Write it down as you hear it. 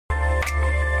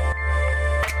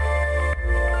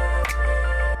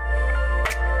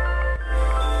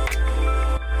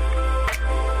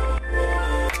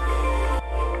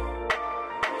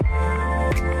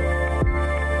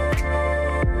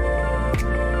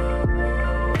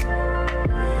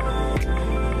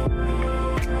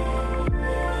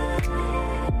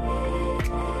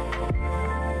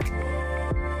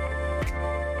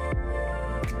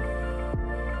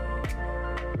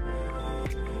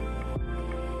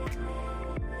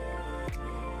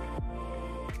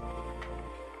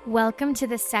Welcome to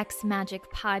the Sex Magic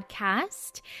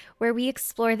Podcast, where we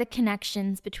explore the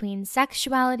connections between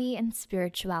sexuality and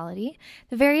spirituality,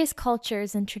 the various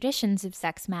cultures and traditions of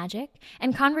sex magic,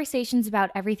 and conversations about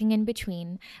everything in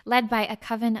between, led by a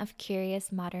coven of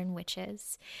curious modern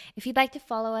witches. If you'd like to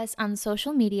follow us on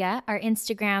social media, our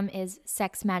Instagram is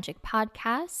Sex Magic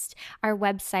Podcast, our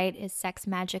website is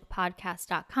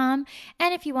sexmagicpodcast.com,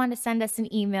 and if you want to send us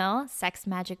an email,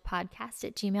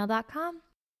 sexmagicpodcast@gmail.com.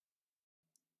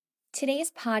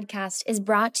 Today's podcast is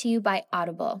brought to you by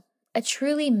Audible, a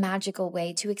truly magical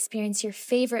way to experience your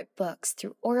favorite books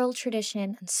through oral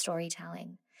tradition and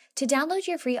storytelling. To download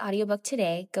your free audiobook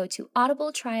today, go to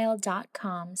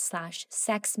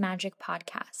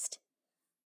audibletrial.com/sexmagicpodcast.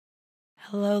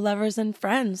 Hello, lovers and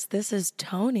friends. This is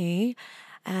Tony,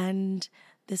 and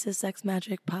this is Sex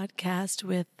Magic Podcast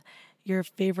with your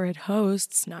favorite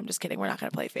hosts. No, I'm just kidding. We're not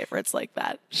going to play favorites like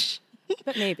that.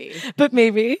 But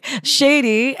maybe.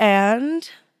 Shady and...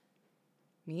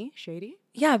 Me? Shady?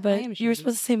 Yeah, I but am you were Shady.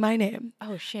 supposed to say my name.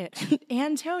 Oh, shit.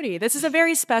 And Tony. This is a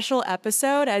very special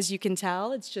episode, as you can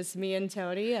tell. It's just me and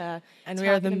Tony. And we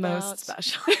are the talking most about-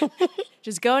 special.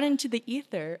 Just going into the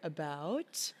ether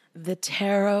about... The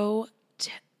tarot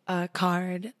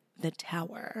card, the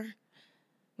Tower.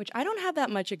 Which I don't have that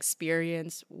much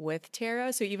experience with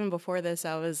tarot. So even before this,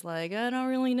 I was like, I don't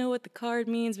really know what the card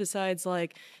means besides,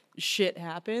 like, shit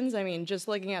happens. I mean, just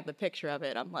looking at the picture of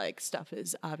it, I'm like, stuff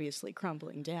is obviously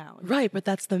crumbling down. Right, but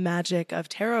that's the magic of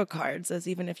tarot cards, is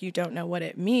even if you don't know what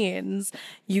it means,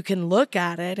 you can look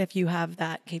at it if you have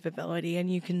that capability and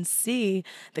you can see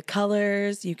the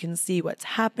colors, you can see what's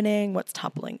happening, what's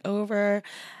toppling over.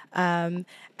 And,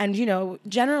 you know,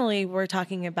 generally we're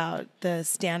talking about the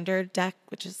standard deck,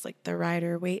 which is like the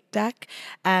Rider-Waite deck.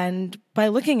 And by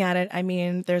looking at it, I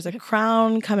mean, there's a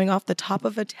crown coming off the top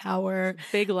of a tower.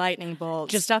 Big lightning bolt.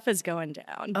 Just stuff is going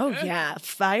down. Oh, yeah.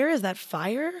 Fire? Is that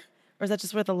fire? Or is that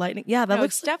just where the lightning? Yeah, that No,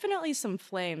 looks it's definitely some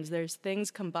flames. There's things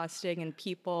combusting and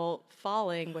people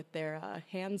falling with their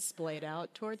hands splayed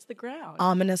out towards the ground.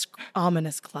 ominous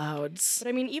clouds. But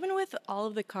I mean, even with all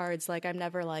of the cards, like I'm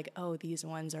never like, oh, these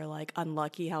ones are like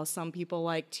unlucky. How some people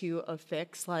like to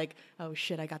affix, like, oh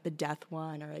shit, I got the death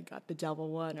one, or I got the devil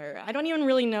one, or I don't even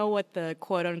really know what the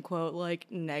quote unquote like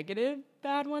negative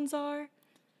bad ones are.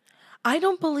 I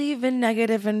don't believe in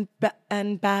negative and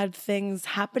bad things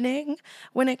happening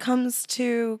when it comes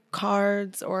to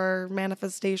cards or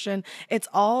manifestation. It's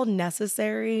all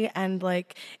necessary and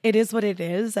like it is what it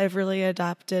is. I've really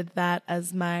adopted that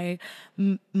as my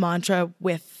mantra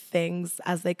with things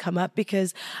as they come up,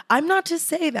 because I'm not to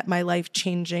say that my life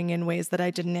changing in ways that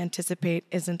I didn't anticipate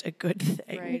isn't a good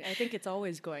thing. Right. I think it's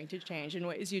always going to change in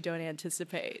ways you don't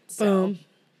anticipate. Boom.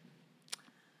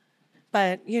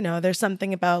 But, you know, there's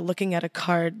something about looking at a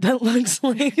card that looks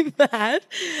like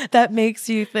that makes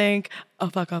you think, oh,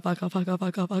 fuck.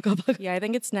 Yeah, I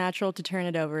think it's natural to turn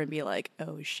it over and be like,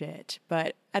 oh, shit.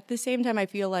 But at the same time, I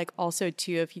feel like also,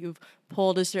 too, if you've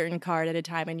pulled a certain card at a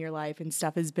time in your life and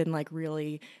stuff has been, like,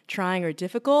 really trying or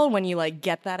difficult, when you, like,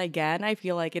 get that again, I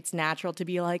feel like it's natural to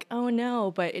be like, oh,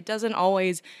 no. But it doesn't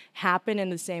always happen in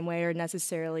the same way or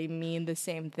necessarily mean the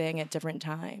same thing at different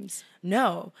times.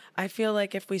 No, I feel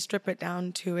like if we strip it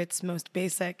down to its most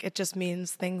basic, it just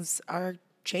means things are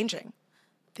changing.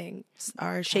 Things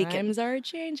are shaken. Times are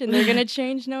changing. They're going to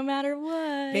change no matter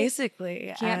what.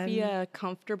 Basically. Can't be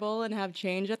comfortable and have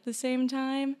change at the same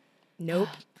time. Nope.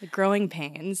 The growing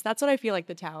pains. That's what I feel like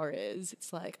the Tower is.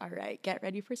 It's like, all right, get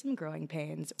ready for some growing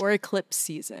pains or eclipse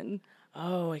season.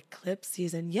 Oh, eclipse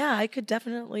season. Yeah, I could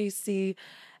definitely see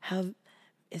how...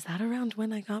 Is that around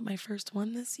when I got my first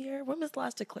one this year? When was the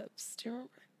last eclipse? Do you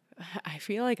remember? I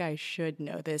feel like I should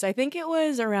know this. I think it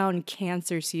was around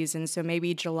Cancer season, so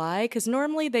maybe July, because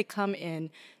normally they come in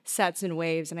sets and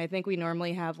waves, and I think we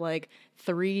normally have like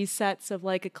 3 sets of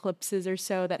like eclipses or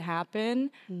so that happen.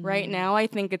 Right now, I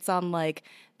think it's on like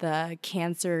the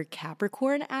Cancer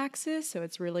Capricorn axis, so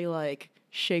it's really like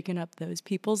shaking up those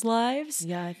people's lives.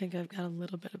 Yeah, I think I've got a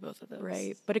little bit of both of those.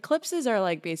 Right. But eclipses are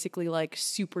like basically like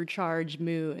supercharged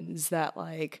moons that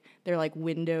like they're like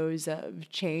windows of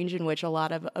change in which a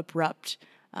lot of abrupt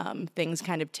things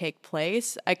kind of take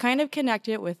place. I kind of connect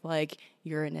it with like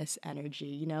Uranus energy,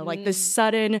 you know, like this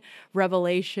sudden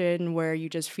revelation where you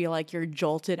just feel like you're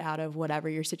jolted out of whatever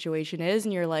your situation is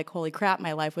and you're like, holy crap,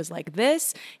 my life was like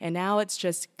this and now it's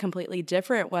just completely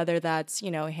different, whether that's, you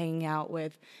know, hanging out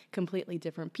with completely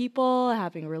different people,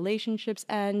 having relationships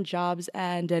end, jobs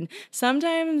end, and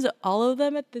sometimes all of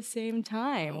them at the same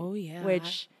time. Oh, yeah.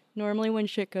 Which Normally when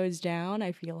shit goes down,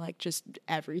 I feel like just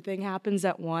everything happens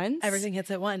at once. Everything hits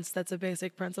at once. That's a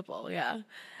basic principle. Yeah.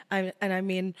 I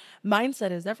mean,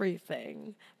 mindset is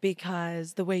everything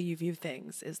because the way you view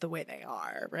things is the way they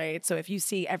are, right? So if you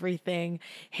see everything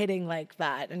hitting like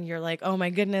that and you're like, oh my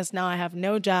goodness, now I have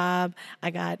no job, I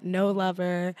got no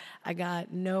lover, I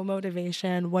got no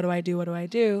motivation, what do I do? What do I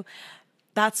do?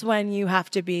 That's when you have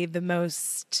to be the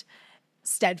most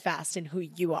steadfast in who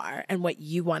you are and what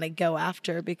you want to go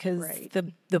after because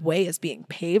the way is being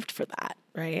paved for that,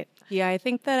 right? Yeah, I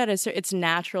think that it's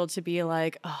natural to be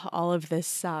like, oh, all of this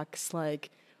sucks.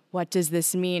 Like, what does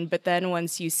this mean? But then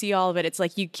once you see all of it, it's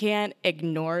like you can't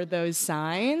ignore those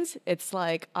signs. It's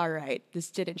like, all right, this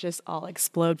didn't just all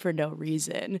explode for no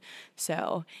reason.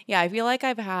 So, yeah, I feel like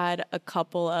I've had a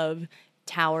couple of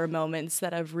tower moments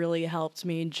that have really helped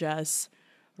me just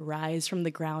rise from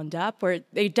the ground up, where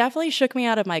they definitely shook me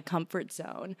out of my comfort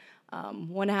zone.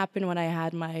 One happened when I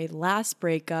had my last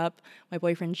breakup. My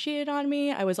boyfriend cheated on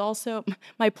me.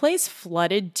 My place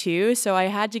flooded too, so I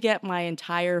had to get my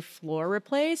entire floor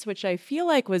replaced, which I feel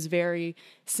like was very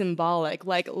symbolic,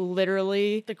 like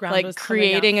literally The ground like was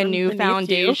creating a coming out from new beneath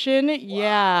foundation. you.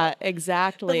 Yeah, But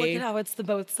exactly. look at how it's the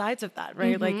both sides of that,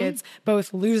 right? Like it's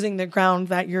both losing the ground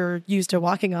that you're used to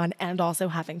walking on and also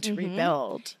having to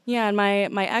rebuild. Yeah, and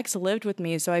my ex lived with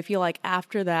me, so I feel like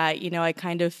after that, I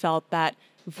kind of felt that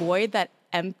void, that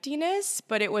emptiness,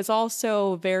 but it was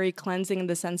also very cleansing in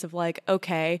the sense of like,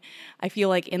 okay, I feel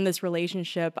like in this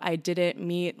relationship, I didn't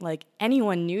meet like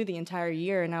anyone new the entire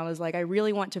year. And I was like, I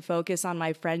really want to focus on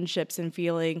my friendships and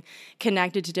feeling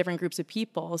connected to different groups of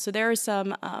people. So there are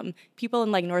some people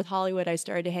in like North Hollywood I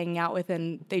started hanging out with,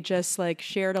 and they just like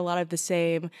shared a lot of the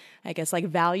same, I guess, like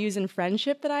values and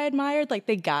friendship that I admired. Like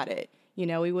they got it.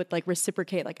 We would like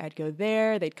reciprocate, like I'd go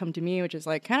there, they'd come to me, which is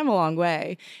like kind of a long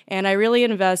way. And I really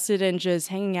invested in just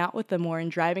hanging out with them more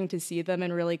and driving to see them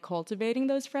and really cultivating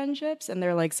those friendships. And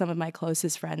they're like some of my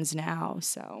closest friends now.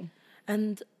 So,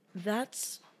 And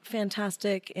that's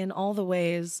fantastic in all the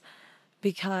ways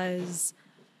because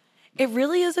it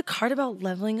really is a card about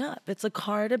leveling up. It's a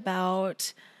card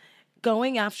about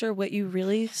going after what you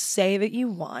really say that you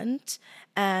want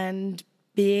and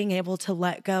being able to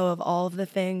let go of all of the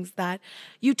things that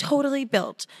you totally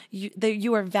built.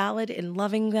 You are valid in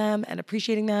loving them and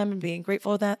appreciating them and being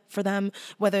grateful for them,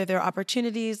 whether they're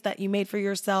opportunities that you made for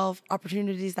yourself,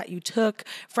 opportunities that you took,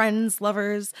 friends,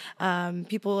 lovers,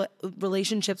 people,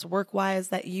 relationships, work-wise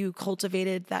that you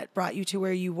cultivated that brought you to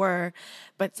where you were.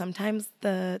 But sometimes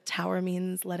the tower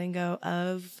means letting go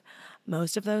of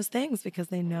most of those things because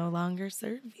they no longer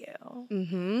serve you.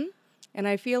 Mm-hmm. And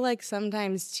I feel like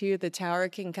sometimes, too, the tower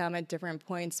can come at different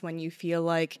points when you feel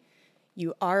like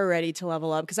you are ready to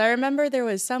level up. Because I remember there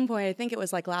was some point, I think it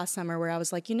was like last summer, where I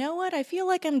was like, you know what? I feel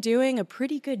like I'm doing a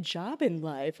pretty good job in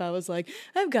life. I was like,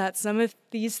 I've got some of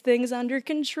these things under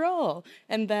control.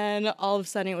 And then all of a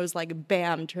sudden it was like,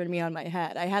 bam, turned me on my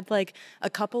head. I had like a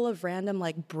couple of random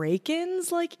like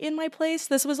break-ins like in my place.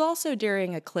 This was also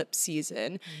during eclipse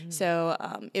season. So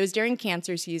it was during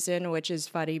Cancer season, which is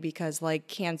funny because like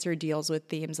Cancer deals with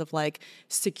themes of like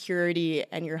security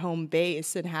and your home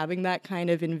base, and having that kind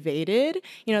of invaded.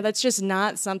 That's just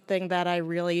not something that I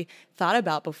really thought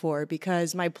about before,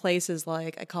 because my place is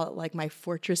like, I call it like my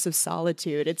fortress of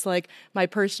solitude. It's like my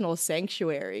personal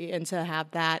sanctuary. And to have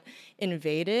that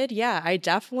invaded, yeah, I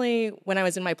definitely, when I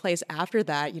was in my place after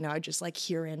that, I'd just like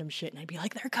hear random shit and I'd be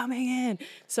like, they're coming in.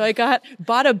 So I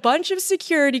bought a bunch of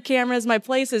security cameras. My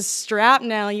place is strapped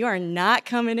now. You are not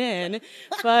coming in.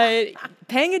 But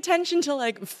paying attention to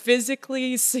like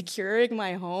physically securing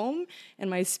my home and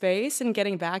my space and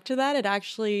getting back to that, it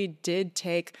actually did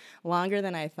take longer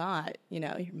than I thought.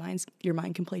 Your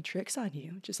mind can play tricks on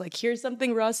you. Just like hear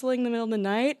something rustling in the middle of the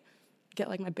night, get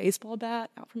like my baseball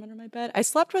bat out from under my bed. I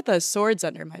slept with the swords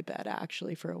under my bed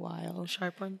actually for a while.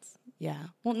 Sharp ones. Yeah.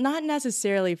 Well, not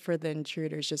necessarily for the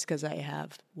intruders, just because I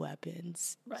have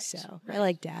weapons. Right. So I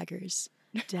like daggers.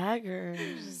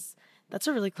 Daggers. That's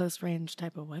a really close range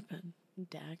type of weapon.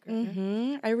 Dagger.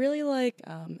 Mm-hmm. I really like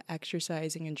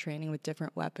exercising and training with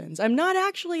different weapons. I'm not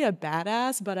actually a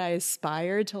badass, but I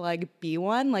aspire to like be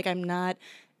one. Like I'm not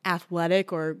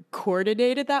athletic or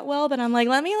coordinated that well, but I'm like,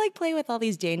 let me like play with all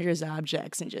these dangerous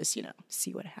objects and just,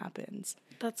 see what happens.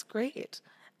 That's great.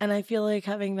 And I feel like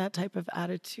having that type of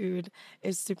attitude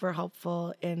is super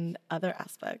helpful in other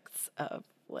aspects of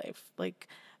life, like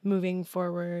moving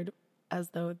forward as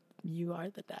though you are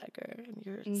the dagger and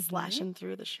you're slashing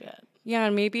through the shit. Yeah,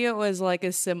 and maybe it was like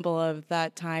a symbol of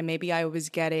that time. Maybe I was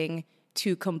getting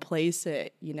too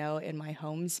complacent, in my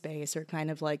home space, or kind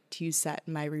of like too set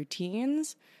in my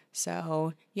routines.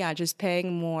 So yeah, just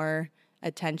paying more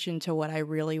attention to what I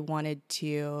really wanted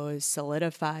to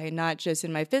solidify, not just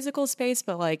in my physical space,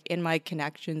 but like in my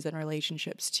connections and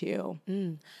relationships too.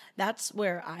 That's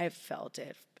where I've felt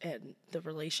it in the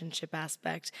relationship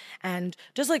aspect. And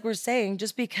just like we're saying,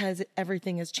 just because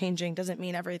everything is changing doesn't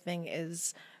mean everything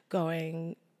is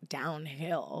going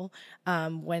downhill.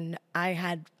 When I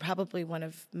had probably one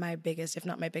of my biggest, if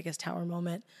not my biggest tower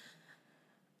moment,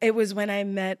 it was when I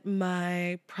met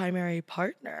my primary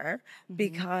partner,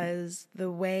 because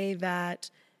the way that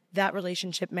that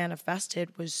relationship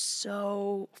manifested was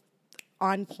so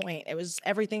on point. It was,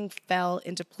 everything fell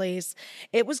into place.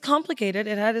 It was complicated.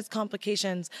 It had its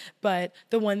complications, but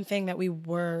the one thing that we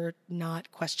were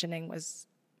not questioning was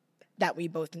that we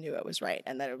both knew it was right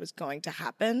and that it was going to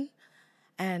happen.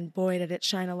 And boy, did it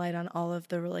shine a light on all of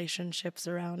the relationships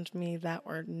around me that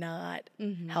were not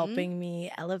helping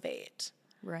me elevate.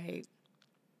 Right.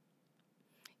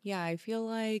 Yeah, I feel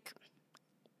like,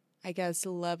 I guess,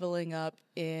 leveling up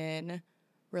in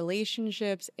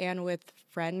relationships and with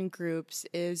friend groups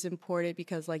is important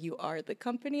because, like, you are the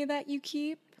company that you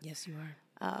keep. Yes, you are.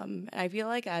 I feel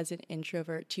like as an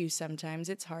introvert too, sometimes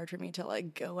it's hard for me to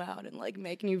like go out and like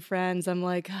make new friends. I'm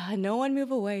like, no one move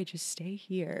away, just stay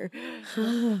here.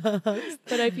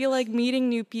 But I feel like meeting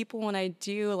new people when I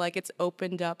do, like it's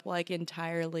opened up like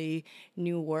entirely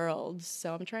new worlds.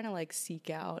 So I'm trying to like seek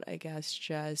out, I guess,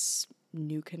 just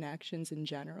new connections in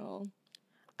general.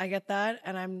 I get that.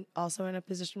 And I'm also in a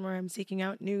position where I'm seeking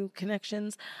out new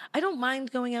connections. I don't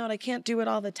mind going out. I can't do it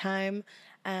all the time.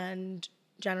 And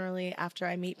generally, after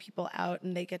I meet people out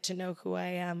and they get to know who I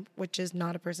am, which is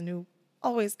not a person who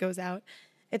always goes out,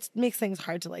 it makes things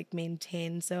hard to like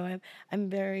maintain. So I'm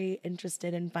very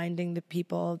interested in finding the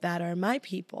people that are my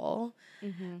people.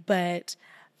 But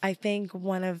I think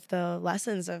one of the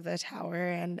lessons of the tower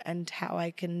and how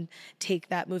I can take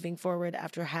that moving forward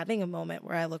after having a moment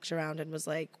where I looked around and was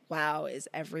like, wow, is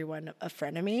everyone a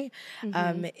friend of me?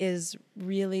 Is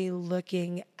really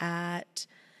looking at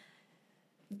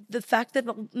the fact that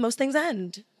most things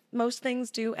end. Most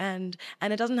things do end,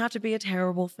 and it doesn't have to be a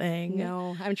terrible thing.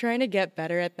 No, I'm trying to get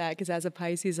better at that because as a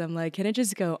Pisces, I'm like, can it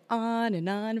just go on and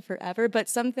on forever? But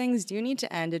some things do need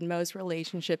to end, and most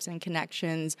relationships and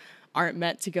connections aren't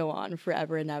meant to go on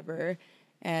forever and ever.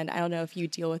 And I don't know if you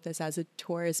deal with this as a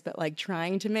Taurus, but like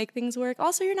trying to make things work.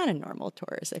 Also, you're not a normal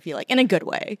Taurus, I feel like, in a good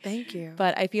way. Thank you.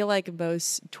 But I feel like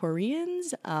most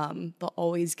Taurians, they'll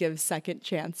always give second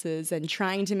chances and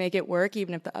trying to make it work,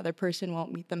 even if the other person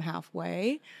won't meet them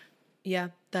halfway. Yeah,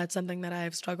 that's something that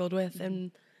I've struggled with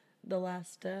in the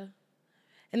last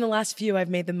few. I've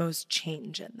made the most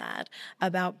change in that,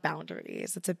 about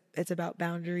boundaries. It's about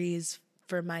boundaries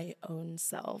for my own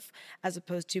self as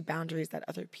opposed to boundaries that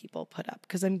other people put up,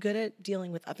 because I'm good at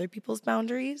dealing with other people's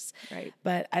boundaries, Right.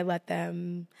 but I let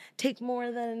them take more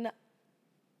than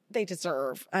they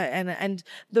deserve. And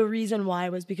the reason why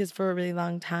was because for a really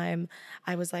long time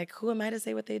I was like, who am I to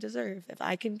say what they deserve? If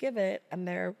I can give it and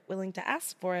they're willing to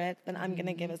ask for it, then I'm going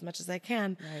to give as much as I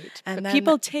can. Right. And But then,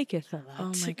 people taketh a lot.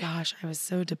 oh my gosh, I was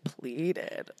so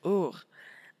depleted. Ooh,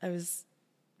 I was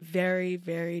very,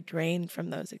 very drained from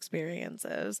those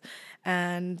experiences.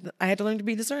 And I had to learn to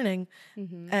be discerning.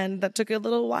 And that took a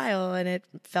little while, and it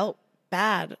felt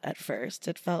bad at first.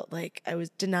 It felt like I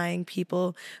was denying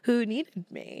people who needed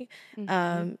me.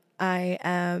 I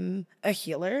am a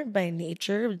healer by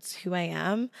nature. It's who I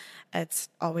am. It's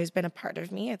always been a part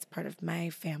of me. It's part of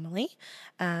my family.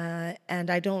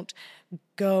 And I don't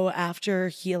go after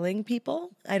healing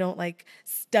people. I don't like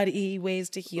study ways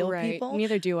to heal Right. people.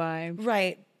 Neither do I.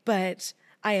 Right. But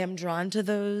I am drawn to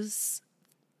those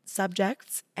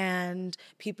subjects, and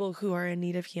people who are in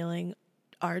need of healing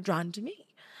are drawn to me.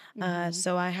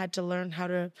 So I had to learn how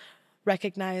to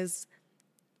recognize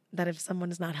that if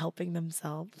someone is not helping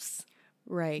themselves,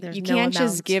 Right. there's You no can't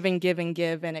just amount. give and give and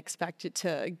give and expect it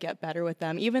to get better with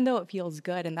them, even though it feels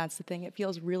good. And that's the thing. It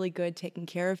feels really good taking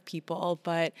care of people.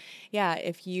 But yeah,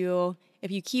 if you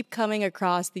keep coming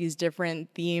across these different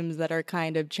themes that are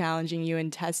kind of challenging you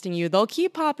and testing you, they'll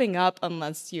keep popping up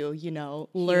unless you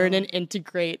learn and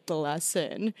integrate the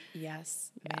lesson.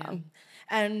 Yes. Yeah.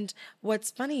 And what's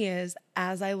funny is,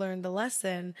 as I learned the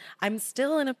lesson, I'm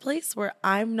still in a place where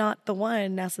I'm not the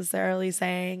one necessarily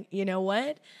saying, you know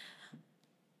what?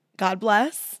 God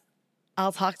bless.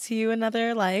 I'll talk to you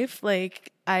another life.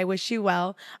 Like, I wish you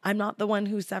well. I'm not the one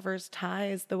who severs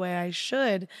ties the way I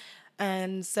should.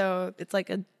 And so it's like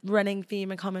a running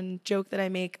theme, a common joke that I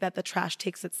make, that the trash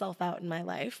takes itself out in my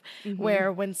life,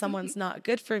 where when someone's not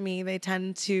good for me, they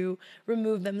tend to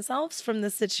remove themselves from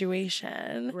the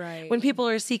situation. Right. When people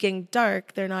are seeking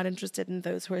dark, they're not interested in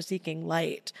those who are seeking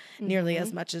light nearly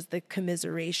as much as the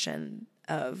commiseration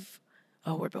of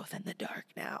oh, we're both in the dark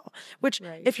now. Which,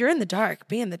 Right. if you're in the dark,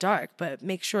 be in the dark, but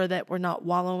make sure that we're not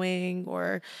wallowing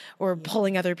or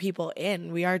pulling other people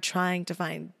in. We are trying to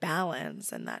find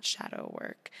balance in that shadow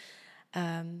work.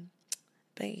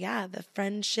 But yeah, the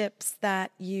friendships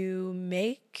that you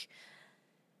make,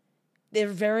 they're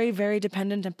very, very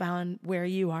dependent upon where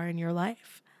you are in your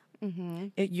life.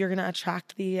 You're going to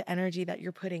attract the energy that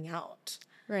you're putting out.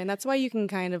 Right. And that's why you can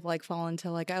kind of like fall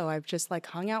into like, oh, I've just like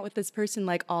hung out with this person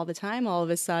like all the time all of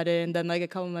a sudden. Then like a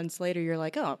couple months later, you're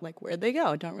like, oh, like where'd they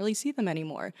go? Don't really see them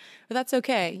anymore. But that's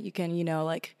okay. You can,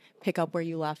 like pick up where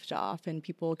you left off and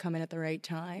people will come in at the right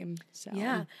time. So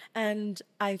Yeah. And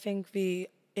I think the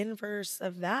inverse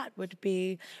of that would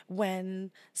be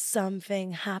when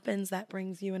something happens that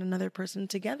brings you and another person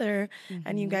together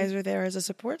and you guys are there as a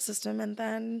support system, and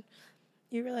then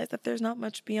you realize that there's not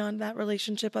much beyond that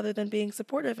relationship other than being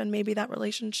supportive, and maybe that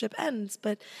relationship ends,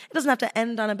 but it doesn't have to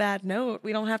end on a bad note.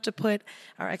 We don't have to put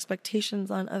our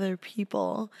expectations on other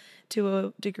people to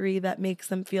a degree that makes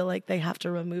them feel like they have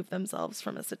to remove themselves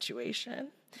from a situation.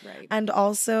 Right. And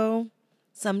also,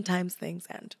 sometimes things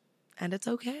end, and it's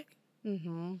okay.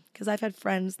 Because I've had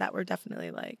friends that were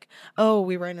definitely like, oh,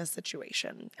 we were in a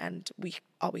situation and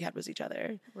all we had was each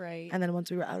other. Right. And then once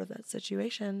we were out of that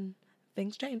situation,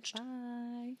 things changed.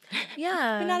 Bye.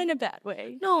 Yeah. But not in a bad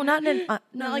way. No, not in Not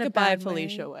like in a bye bad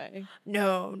Felicia way.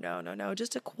 No.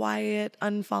 Just a quiet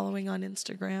unfollowing on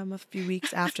Instagram a few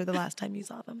weeks after the last time you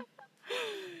saw them.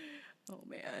 Oh,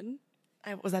 man.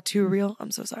 Was that too real?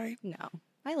 I'm so sorry. No.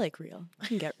 I like real. I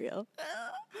can get real.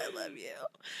 I love you.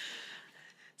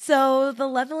 So the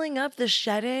leveling up, the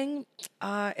shedding,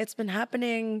 it's been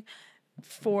happening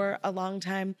for a long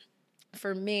time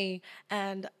for me.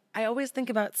 And I always think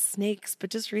about snakes, but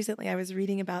just recently I was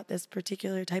reading about this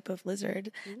particular type of lizard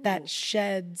that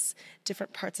sheds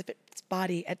different parts of its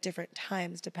body at different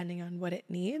times depending on what it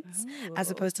needs, as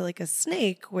opposed to like a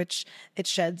snake, which it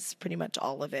sheds pretty much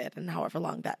all of it, and however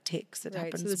long that takes, it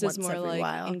happens so this once is more every like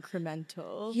while.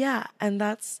 incremental. Yeah, and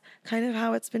that's kind of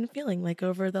how it's been feeling like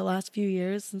over the last few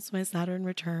years since my Saturn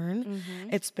return.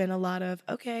 It's been a lot of,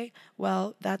 okay,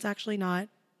 well, that's actually not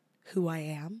who I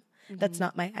am. That's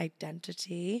not my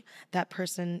identity. That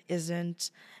person isn't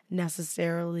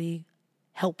necessarily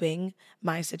helping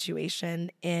my situation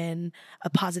in a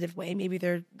positive way. Maybe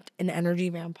they're an energy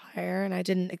vampire, and I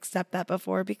didn't accept that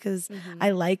before because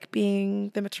I like being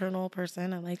the maternal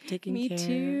person. I like taking care. Me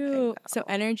too. So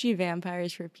energy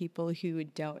vampires, for people who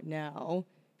don't know,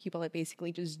 people that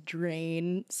basically just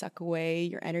drain, suck away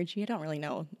your energy. I don't really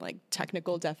know like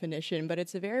technical definition, but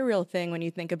it's a very real thing when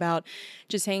you think about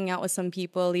just hanging out with some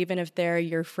people, even if they're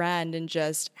your friend, and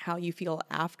just how you feel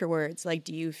afterwards. Like,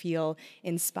 do you feel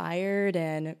inspired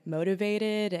and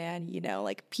motivated and,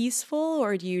 like peaceful,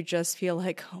 or do you just feel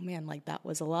like, oh man, like that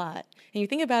was a lot? And you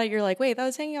think about it, you're like, wait, that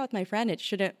was hanging out with my friend. It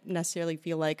shouldn't necessarily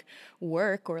feel like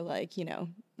work or like,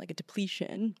 like a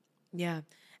depletion. Yeah.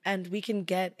 And we can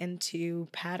get into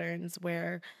patterns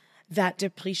where that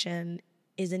depletion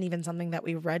isn't even something that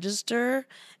we register.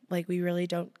 Like, we really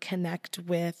don't connect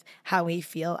with how we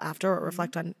feel after, or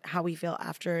reflect on how we feel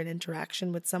after an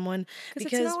interaction with someone.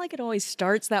 Because it's not like it always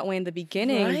starts that way in the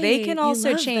beginning. Right, They can you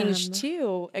also love change them.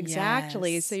 too.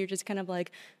 Exactly. Yes. So you're just kind of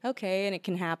like, okay, and it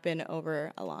can happen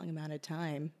over a long amount of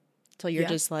time. Till you're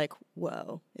just like,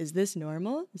 whoa, is this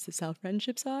normal? Is this how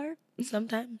friendships are?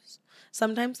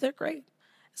 Sometimes they're great.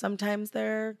 Sometimes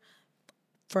they're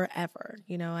forever.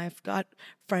 I've got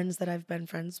friends that I've been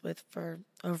friends with for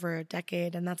over a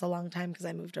decade, and that's a long time because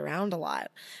I moved around a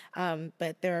lot.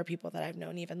 But there are people that I've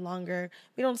known even longer.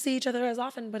 We don't see each other as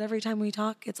often, but every time we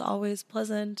talk, it's always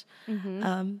pleasant.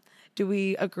 Do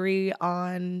we agree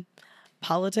on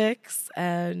politics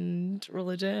and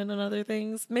religion and other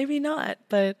things? Maybe not,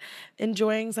 but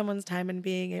enjoying someone's time and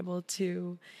being able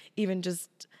to even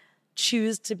just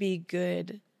choose to be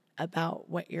good about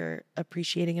what you're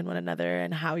appreciating in one another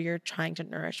and how you're trying to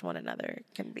nourish one another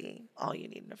can be all you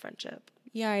need in a friendship.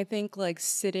 Yeah, I think like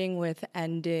sitting with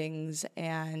endings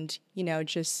and,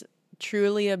 just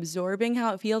truly absorbing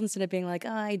how it feels instead of being like,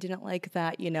 oh, I didn't like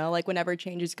that, like whenever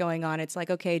change is going on, it's like,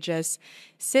 okay, just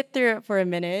sit through it for a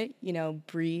minute,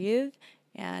 breathe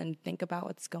and think about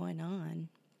what's going on.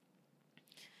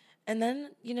 And then,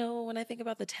 when I think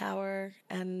about the tower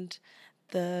and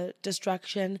the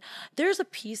destruction, there's a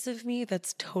piece of me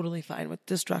that's totally fine with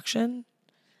destruction.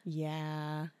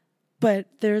 Yeah. But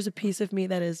there's a piece of me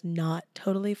that is not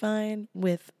totally fine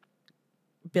with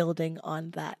building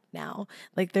on that now.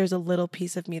 Like there's a little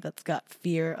piece of me that's got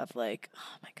fear of like,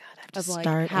 oh my God, I have to Of like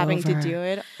start having over. to do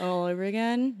it all over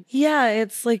again. Yeah,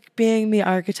 it's like being the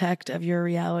architect of your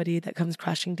reality that comes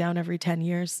crashing down every 10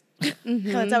 years.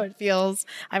 That's how it feels.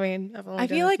 I mean, I've only I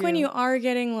done feel a like when few. you are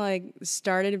getting like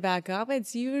started back up,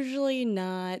 it's usually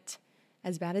not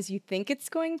as bad as you think it's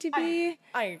going to be.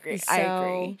 I agree. So- I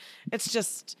agree. It's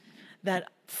just that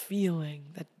feeling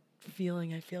I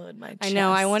feel in my chest. I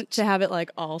know I want to have it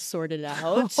like all sorted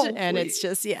out, Oh, and it's please.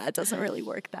 just it doesn't really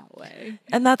work that way.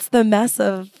 And that's the mess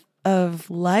of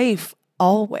life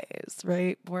always,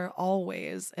 right? We're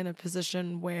always in a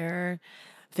position where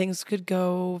things could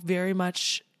go very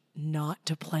much not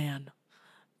to plan.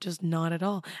 Just not at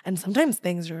all. And sometimes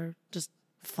things are just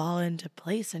fall into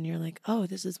place and you're like, oh,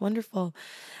 this is wonderful.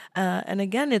 And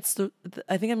again, I think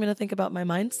I'm going to think about my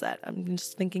mindset. I'm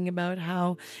just thinking about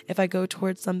how if I go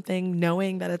towards something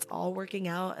knowing that it's all working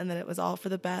out and that it was all for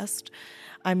the best,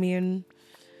 I mean,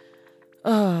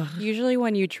 Usually,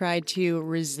 when you try to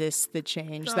resist the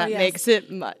change, that yes. makes it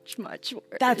much, much worse.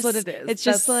 That's what it is. It's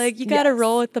just That's- like you got to yes.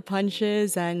 roll with the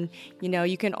punches, and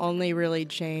you can only really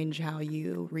change how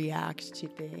you react to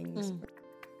things.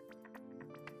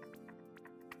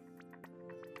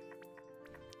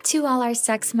 To all our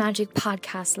Sex Magic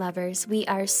podcast lovers, we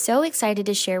are so excited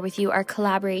to share with you our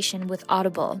collaboration with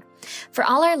Audible. For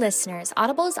all our listeners,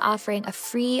 Audible is offering a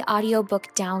free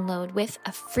audiobook download with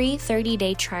a free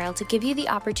 30-day trial to give you the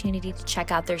opportunity to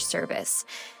check out their service.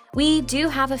 We do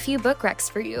have a few book recs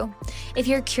for you. If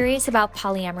you're curious about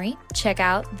polyamory, check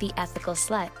out The Ethical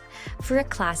Slut. For a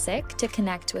classic, to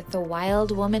connect with the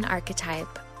wild woman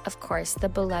archetype, of course, the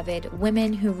beloved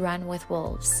Women Who Run with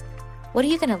Wolves. What are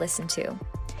you going to listen to?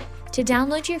 To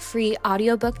download your free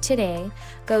audiobook today,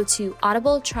 go to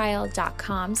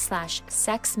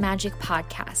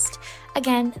audibletrial.com/sexmagicpodcast.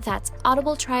 Again, that's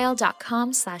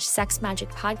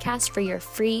audibletrial.com/sexmagicpodcast for your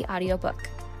free audiobook.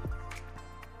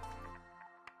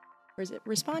 Or is it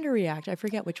respond or react? I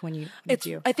forget which one you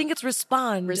do. I think it's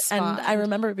respond. Respond. And I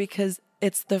remember because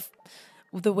it's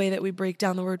the way that we break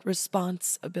down the word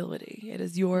responsibility. It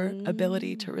is your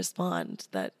ability to respond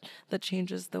that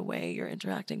changes the way you're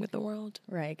interacting with the world.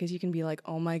 Right, because you can be like,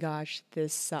 oh my gosh,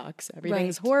 this sucks.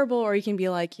 Everything's Right. horrible. Or you can be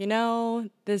like,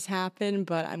 this happened,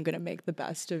 but I'm going to make the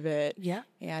best of it. Yeah.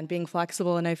 And being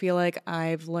flexible. And I feel like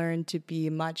I've learned to be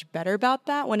much better about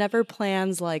that. Whenever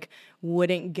plans like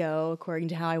wouldn't go according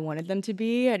to how I wanted them to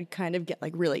be, I'd kind of get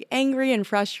like really angry and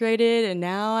frustrated. And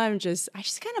now I just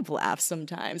kind of laugh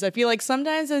sometimes. I feel like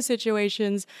sometimes those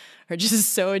situations are just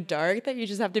so dark that you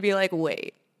just have to be like,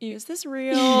 wait. Is this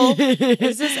real?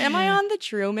 Am I on the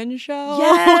Truman Show?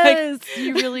 Yes,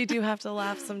 you really do have to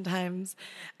laugh sometimes.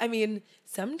 I mean,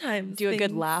 sometimes Do a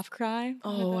good things- laugh cry.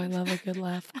 Oh, I love a good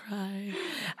laugh cry.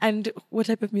 And what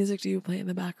type of music do you play in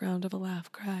the background of a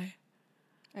laugh cry?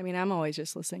 I mean, I'm always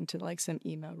just listening to like some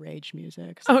emo rage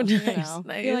music. Oh, So, nice,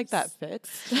 I feel like nice. that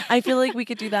fits. I feel like we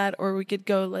could do that, or we could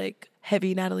go like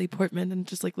heavy Natalie Portman and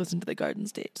just like listen to the Garden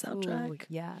State soundtrack. Ooh,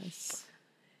 yes.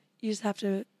 You just have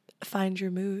to find your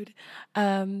mood.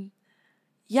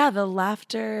 Yeah, the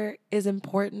laughter is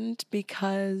important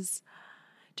because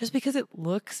just because it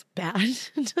looks bad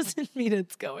doesn't mean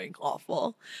it's going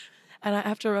awful. And I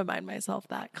have to remind myself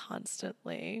that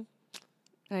constantly.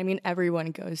 I mean,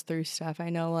 everyone goes through stuff. I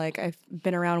know, like, I've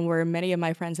been around where many of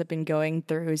my friends have been going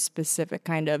through specific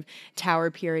kind of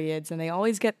tower periods, and they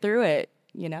always get through it,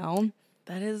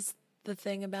 That is the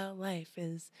thing about life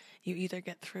is you either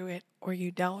get through it or you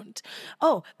don't.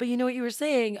 Oh, but you know what you were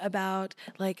saying about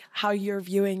like how you're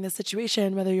viewing the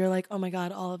situation, whether you're like, oh my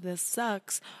God, all of this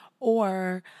sucks,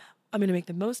 or I'm going to make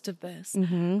the most of this.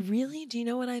 Really? Do you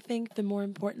know what I think the more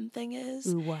important thing is?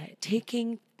 Ooh, what?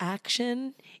 Taking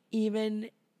action, even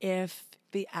if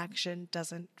the action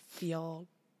doesn't feel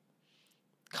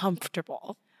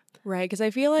comfortable. Right, because I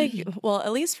feel like, well,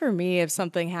 at least for me, if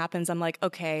something happens, I'm like,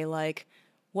 okay, like,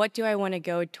 what do I want to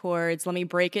go towards? Let me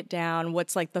break it down.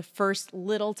 What's like the first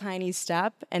little tiny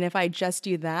step? And if I just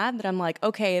do that, then I'm like,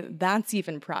 okay, that's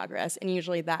even progress. And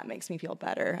usually that makes me feel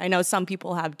better. I know some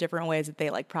people have different ways that they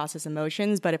like process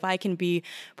emotions, but if I can be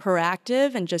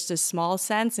proactive in just a small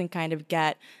sense and kind of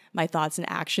get my thoughts and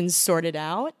actions sorted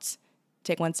out,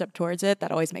 take one step towards it,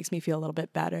 that always makes me feel a little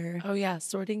bit better. Oh yeah,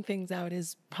 sorting things out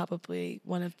is probably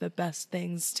one of the best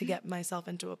things to get myself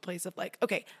into a place of like,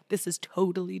 okay, this is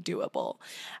totally doable.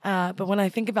 But when I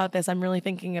think about this, I'm really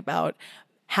thinking about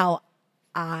how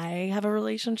I have a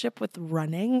relationship with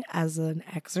running as an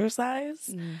exercise.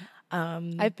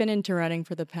 I've been into running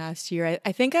for the past year.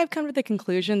 I think I've come to the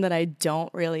conclusion that I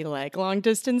don't really like long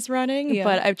distance running, Yeah.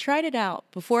 but I've tried it out.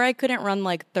 Before I couldn't run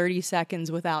like 30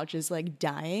 seconds without just like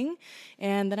dying.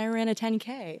 And then I ran a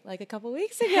 10K like a couple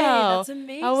weeks ago. that's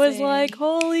I was like, amazing.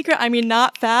 holy crap. I mean,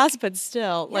 not fast, but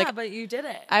still. Yeah, Like, but you did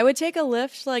it. I would take a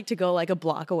lift like to go like a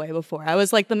block away before. I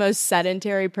was like the most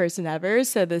sedentary person ever.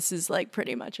 So this is like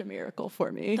pretty much a miracle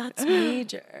for me. That's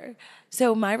major.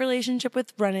 So my relationship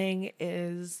with running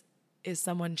is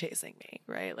someone chasing me,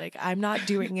 right? Like I'm not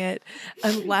doing it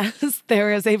unless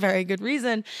there is a very good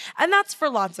reason. And that's for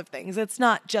lots of things. It's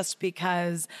not just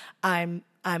because I'm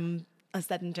a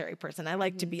sedentary person. I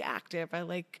like to be active. I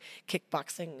like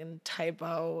kickboxing and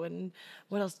Taibo and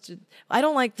what else I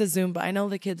don't like the Zumba. I know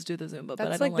the kids do the Zumba, but I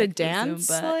That's don't like the like dance,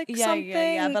 Zumba. like Yeah.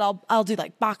 something? But I'll do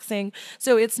like boxing.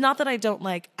 So it's not that I don't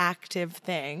like active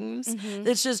things.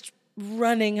 It's just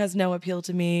running has no appeal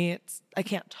to me. I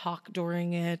can't talk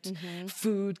during it.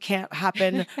 Food can't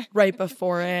happen right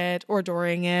before it or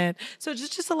during it. So it's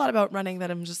just a lot about running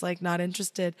that I'm just like not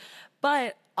interested.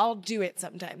 But I'll do it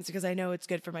sometimes because I know it's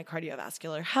good for my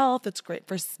cardiovascular health. It's great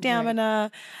for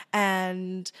stamina.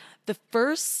 And the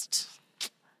first,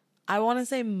 I want to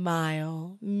say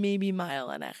mile, maybe mile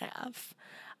and a half,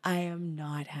 I am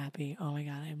not happy. Oh my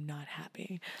God, I'm not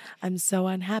happy. I'm so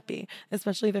unhappy,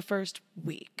 especially the first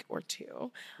week or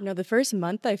two. No, the first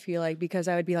month I feel like because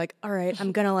I would be like, all right,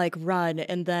 I'm gonna like run.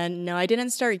 And then no, I didn't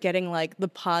start getting like the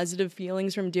positive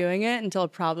feelings from doing it until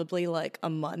probably like a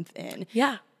month in.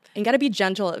 Yeah. And gotta be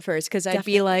gentle at first because I'd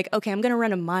Definitely. be like, okay, I'm gonna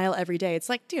run a mile every day. It's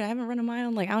like, dude, I haven't run a mile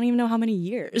in like I don't even know how many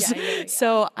years. Yeah.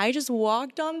 So I just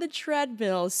walked on the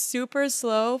treadmill super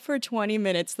slow for 20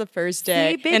 minutes the first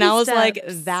day. baby And I was like,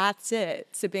 steps. that's it.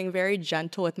 So being very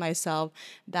gentle with myself,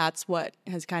 that's what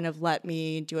has kind of let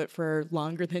me do it for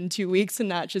longer than 2 weeks and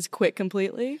not just quit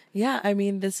completely. Yeah, I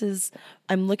mean,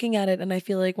 I'm looking at it and I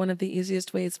feel like one of the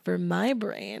easiest ways for my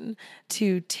brain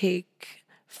to take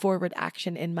forward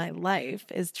action in my life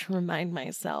is to remind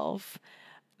myself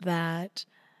that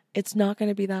it's not going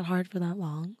to be that hard for that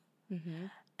long.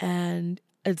 And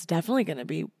it's definitely going to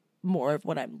be more of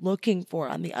what I'm looking for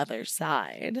on the other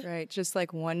side. Right. Just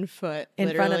like one foot In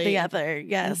front of the literally. other.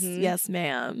 Yes, yes,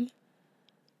 ma'am.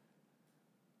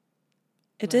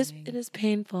 It is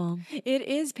painful. It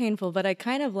is painful, but I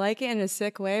kind of like it in a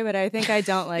sick way, but I think I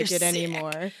don't like You're it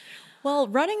anymore. Well,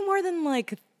 running more than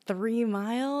like 3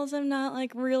 miles, I'm not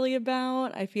like really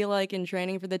about. I feel like in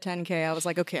training for the 10K, I was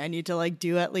like, okay, I need to like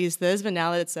do at least this. But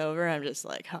now that it's over, I'm just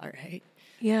like, all right,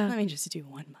 Yeah. let me just do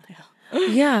 1 mile.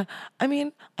 Yeah. I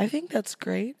mean, I think that's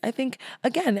great. I think,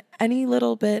 again, any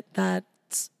little bit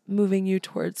that's moving you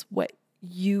towards what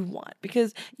you want,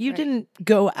 because you didn't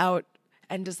go out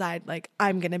and decide, like,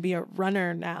 I'm going to be a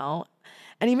runner now.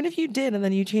 And even if you did and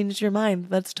then you changed your mind,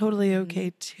 that's totally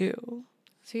okay too.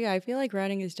 So yeah, I feel like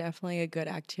running is definitely a good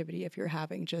activity if you're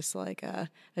having just like a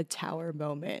tower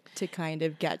moment to kind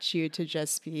of get you to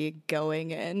just be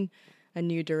going in a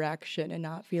new direction and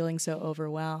not feeling so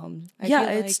overwhelmed. I Yeah,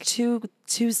 feel it's like,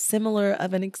 too similar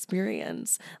of an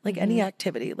experience, like any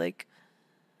activity. Like,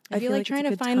 I feel like it's a trying to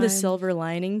good find the time. silver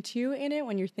lining too in it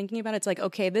when you're thinking about it. It's like,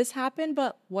 okay, this happened,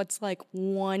 but what's like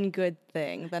one good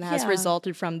thing that has Yeah.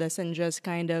 resulted from this, and just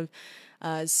kind of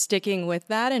sticking with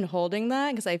that and holding that,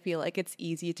 because I feel like it's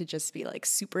easy to just be like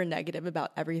super negative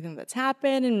about everything that's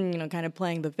happened and, you know, kind of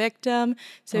playing the victim.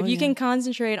 So if you can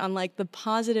concentrate on like the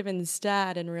positive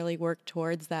instead and really work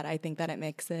towards that, I think that it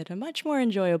makes it a much more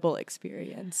enjoyable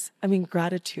experience. I mean,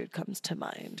 gratitude comes to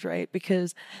mind, right?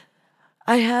 Because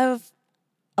I have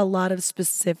a lot of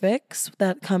specifics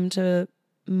that come to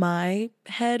my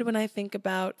head when I think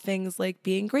about things like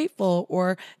being grateful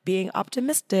or being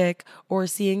optimistic or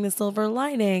seeing the silver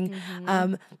lining.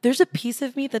 There's a piece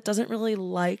of me that doesn't really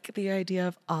like the idea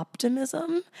of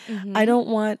optimism. I don't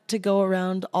want to go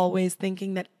around always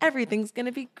thinking that everything's going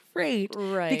to be great.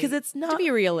 Right. Because it's not. To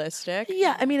be realistic.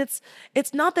 Yeah, I mean,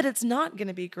 it's not that it's not going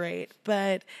to be great,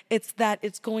 but it's that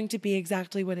it's going to be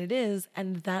exactly what it is,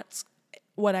 and that's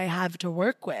what I have to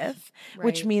work with,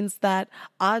 which Right. means that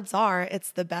odds are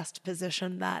it's the best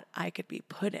position that I could be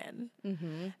put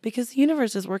in, because the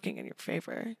universe is working in your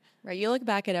favor. Right. You look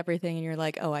back at everything and you're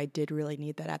like, oh, I did really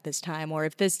need that at this time. Or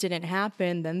if this didn't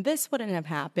happen, then this wouldn't have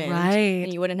happened. Right.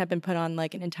 And you wouldn't have been put on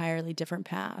like an entirely different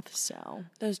path. So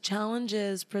Those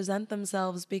challenges present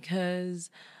themselves because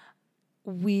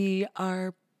we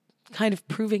are kind of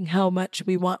proving how much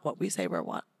we want what we say we're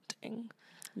wanting.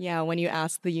 yeah, when you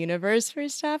ask the universe for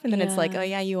stuff and then it's like, Yeah. oh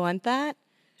yeah, you want that?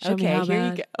 Show me Okay, how here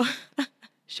bad. you go.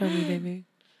 Show me, baby.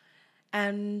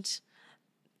 And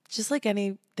just like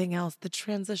anything else, the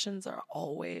transitions are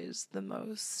always the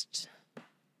most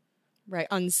Right.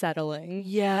 Unsettling.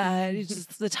 Yeah, it's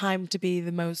just the time to be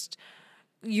the most,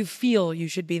 you feel you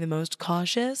should be the most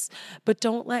cautious, but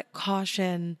don't let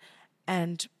caution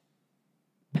and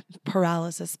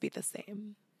paralysis be the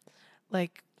same.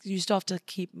 Like, you still have to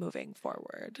keep moving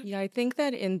forward. Yeah, I think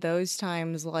that in those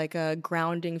times, like a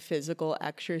grounding physical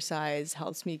exercise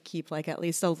helps me keep like at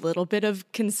least a little bit of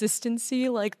consistency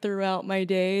like throughout my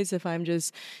days. If I'm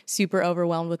just super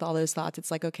overwhelmed with all those thoughts, it's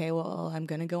like, okay, well, I'm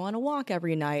going to go on a walk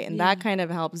every night. And that kind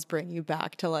of helps bring you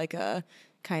back to like a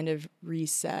kind of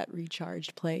reset,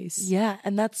 recharged place. Yeah,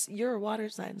 and that's your water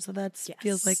sign, so that's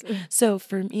feels like, Yes. so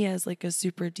for me as like a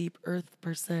super deep earth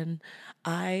person,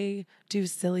 I do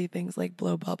silly things like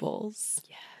blow bubbles.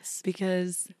 Yes.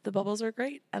 Because the bubbles are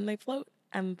great and they float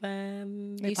and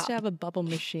then I they used pop. to have a bubble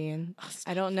machine.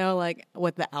 I don't know like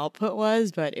what the output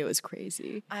was, but it was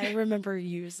crazy. I remember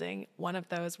using one of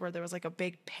those where there was like a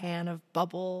big pan of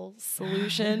bubble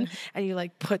solution and you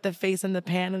like put the face in the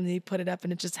pan and then you put it up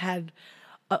and it just had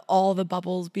all the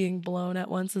bubbles being blown at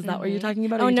once. Is that what you're talking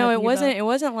about? Or Oh are you no, it talking wasn't. about- It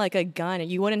wasn't like a gun.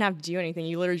 You wouldn't have to do anything.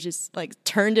 You literally just like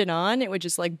turned it on. It would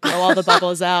just like blow all the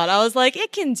bubbles out. I was like,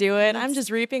 it can do it. I'm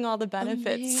just reaping all the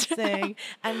benefits. Amazing.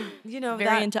 And you know, Very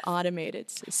that, into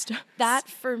automated systems. that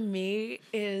for me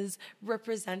is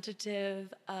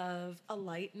representative of a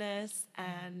lightness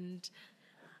and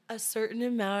a certain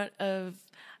amount of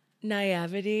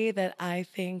naivety that I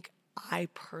think I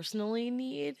personally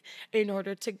need in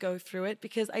order to go through it,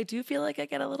 because I do feel like I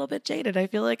get a little bit jaded. I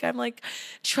feel like I'm like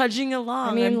trudging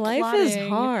along. I mean, I'm life is plodding.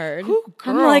 hard. Ooh,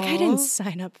 I'm like, I girl. didn't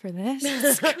sign up for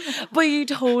this. But you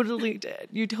totally did.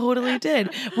 You totally did.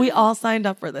 We all signed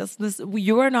up for this.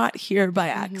 You are not here by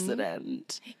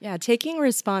accident. Yeah, taking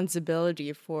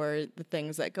responsibility for the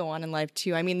things that go on in life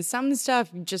too. I mean, some stuff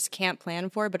you just can't plan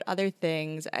for, but other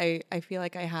things, I feel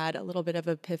like I had a little bit of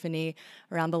epiphany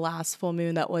around the last full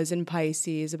moon that was in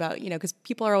Pisces about, because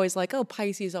people are always like, oh,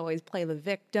 Pisces always play the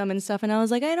victim and stuff. And I was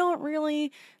like, I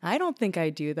don't think I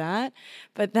do that.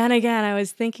 But then again, I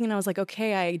was thinking and I was like,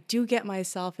 okay, I do get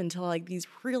myself into like these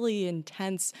really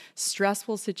intense,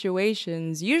 stressful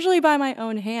situations, usually by my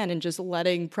own hand and just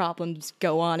letting problems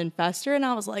go on and fester. And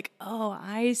I was like, oh,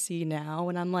 I see now.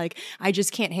 And I'm like, I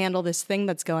just can't handle this thing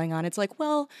that's going on. It's like,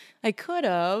 well, I could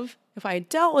have if I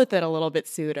dealt with it a little bit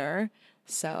sooner.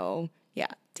 So yeah,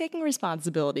 taking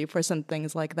responsibility for some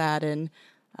things like that and,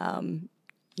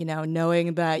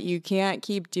 knowing that you can't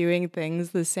keep doing things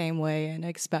the same way and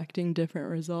expecting different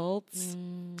results.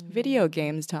 Video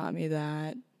games taught me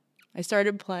that. I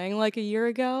started playing like a year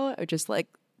ago. I would just like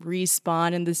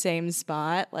respawn in the same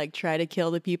spot, like try to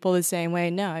kill the people the same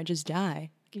way. No, I just die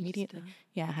immediately.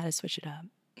 Yeah, I had to switch it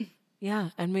up. Yeah,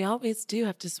 and we always do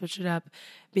have to switch it up,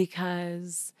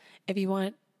 because if you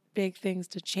want big things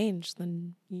to change,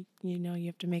 then you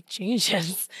have to make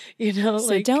changes.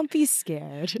 So don't be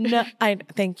scared. No,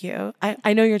 thank you.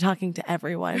 I know you're talking to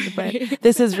everyone, but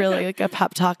this is really like a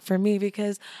pep talk for me,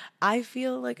 because I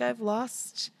feel like I've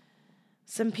lost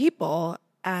some people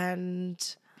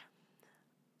and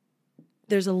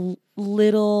there's a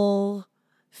little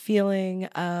feeling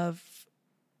of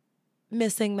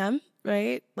missing them,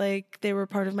 right? Like they were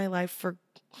part of my life for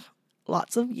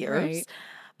lots of years. Right.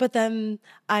 But then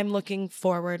I'm looking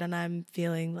forward and I'm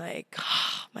feeling like,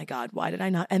 oh my God, why did I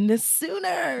not end this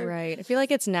sooner? Right. I feel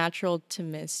like it's natural to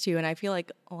miss too. And I feel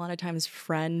like a lot of times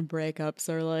friend breakups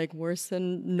are like worse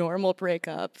than normal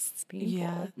breakups. It's painful.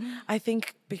 Yeah. I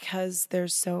think because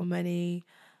there's so many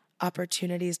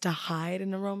opportunities to hide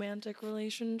in a romantic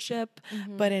relationship,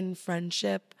 but in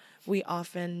friendship, we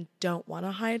often don't want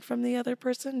to hide from the other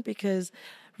person, because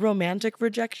romantic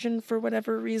rejection, for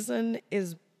whatever reason,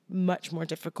 is much more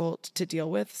difficult to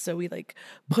deal with. So we like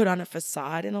put on a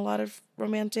facade in a lot of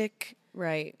romantic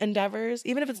Right. endeavors,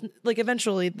 even if it's like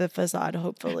eventually the facade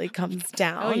hopefully comes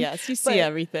down. Oh, yes. You But- see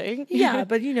everything. Yeah,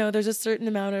 but there's a certain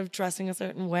amount of dressing a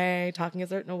certain way, talking a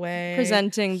certain way,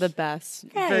 Presenting the best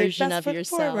Right, version best of foot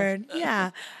yourself. forward.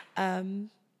 Yeah.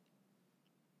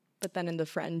 But then in the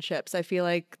friendships, I feel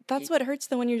like that's what hurts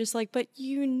though, when you're just like, but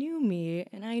you knew me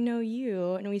and I know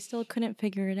you and we still couldn't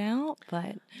figure it out.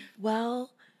 But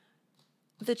Well,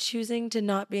 the choosing to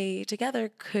not be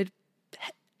together could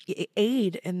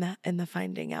aid in the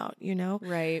finding out,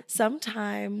 right.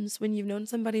 Sometimes when you've known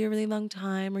somebody a really long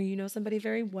time, or you know somebody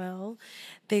very well,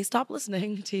 they stop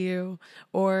listening to you,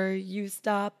 or you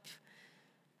stop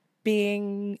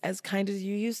being as kind as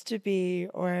you used to be,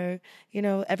 or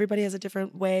everybody has a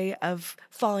different way of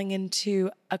falling into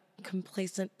a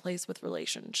complacent place with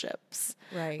relationships.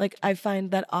 Right. Like I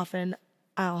find that often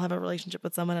I'll have a relationship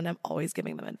with someone and I'm always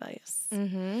giving them advice.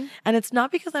 And it's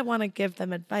not because I want to give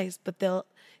them advice, but they'll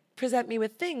present me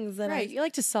with things. And Right. You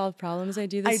like to solve problems. I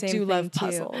do the same do thing love too.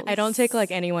 puzzles. I don't take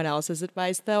like anyone else's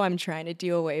advice though. I'm trying to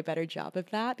do a way better job of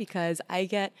that because I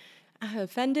get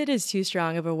offended is too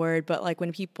strong of a word, but like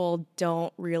when people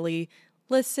don't really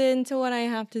listen to what I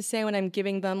have to say when I'm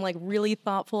giving them like really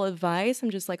thoughtful advice, I'm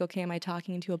just like, okay, am I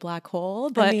talking to a black hole?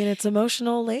 But I mean, it's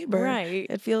emotional labor. Right.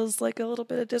 It feels like a little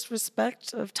bit of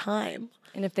disrespect of time.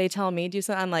 and if they tell me do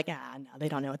something, I'm like, no, they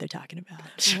don't know what they're talking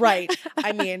about. Right.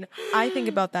 I mean, I think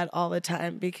about that all the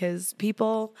time because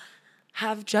people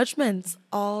have judgments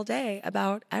all day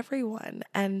about everyone.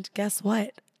 And guess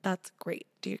what? That's great.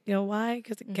 Do you know why?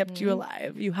 Because it kept you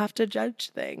alive. You have to judge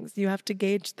things. You have to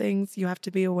gauge things. You have to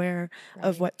be aware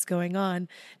of what's going on.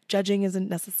 Judging isn't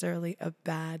necessarily a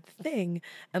bad thing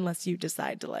unless you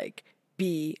decide to like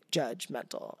be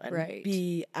judgmental and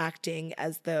be acting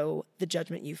as though the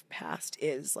judgment you've passed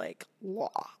is like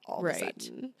law all of a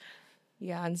sudden.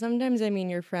 Yeah, and sometimes, I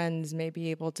mean, your friends may be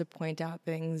able to point out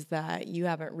things that you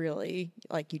haven't really,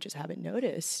 like, you just haven't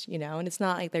noticed, you know? And it's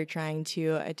not like they're trying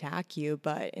to attack you,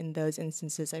 but in those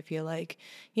instances, I feel like,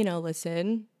 you know,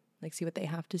 listen, like, see what they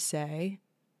have to say.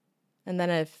 And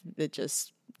then if they're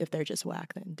just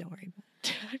whack, then don't worry about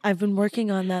it. I've been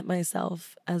working on that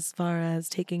myself as far as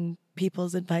taking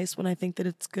people's advice when I think that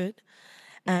it's good.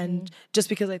 And just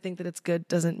because I think that it's good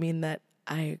doesn't mean that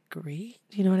I agree.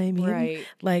 Do you know what I mean? Right.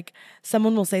 Like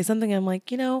someone will say something, I'm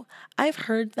like, you know, I've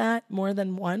heard that more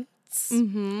than once.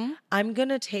 I'm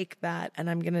gonna take that and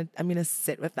I'm gonna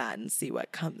sit with that and see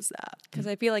what comes up. Because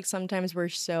I feel like sometimes we're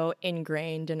so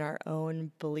ingrained in our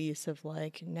own beliefs of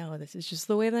like, no, this is just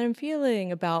the way that I'm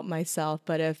feeling about myself.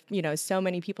 But if, you know, so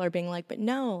many people are being like, but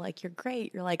no, like you're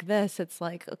great, you're like this, it's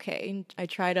like, okay, I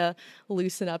try to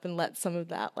loosen up and let some of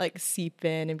that like seep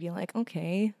in and be like,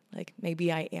 okay, like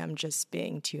maybe I am just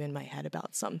being too in my head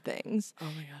about some things. Oh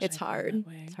my gosh. It's hard.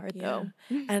 It's hard though.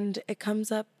 And it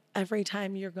comes up every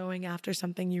time you're going after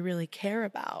something you really care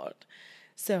about.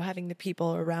 So having the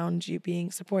people around you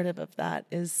being supportive of that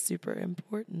is super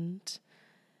important.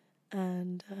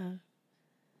 And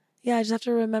I just have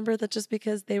to remember that just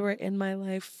because they were in my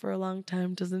life for a long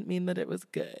time doesn't mean that it was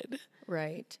good.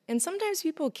 Right. And sometimes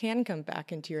people can come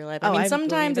back into your life. Oh, I mean, I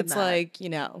sometimes believe in it's that. like, you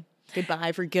know,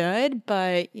 goodbye for good,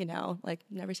 but, you know, like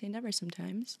never say never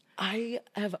sometimes. I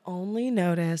have only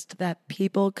noticed that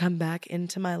people come back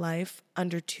into my life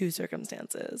under two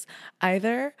circumstances.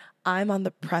 Either I'm on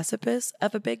the precipice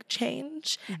of a big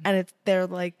change and they're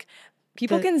like,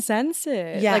 People can sense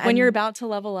it. Yeah, Like when you're and- about to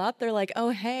level up, they're like, oh,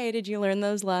 hey, did you learn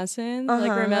those lessons?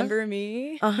 Like, remember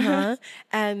me?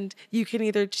 And you can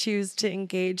either choose to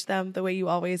engage them the way you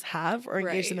always have or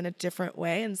engage them Right. in a different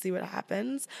way and see what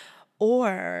happens.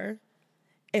 Or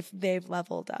if they've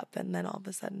leveled up and then all of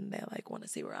a sudden they like want to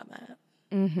see where I'm at.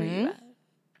 Where you at?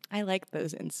 I like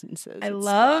those instances. I It's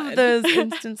love fun. those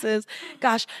instances.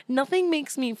 Gosh, nothing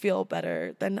makes me feel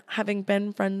better than having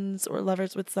been friends or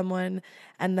lovers with someone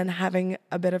and then having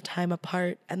a bit of time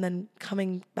apart and then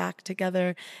coming back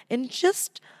together in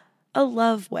just a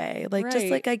love way. Like, just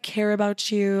Right. like I care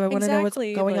about you. I want to know what's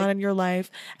Exactly, going like- on in your life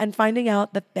and finding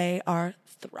out that they are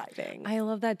thriving. I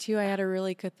love that too. I had a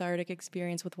really cathartic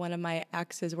experience with one of my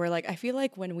exes where like I feel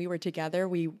like when we were together,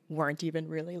 we weren't even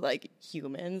really like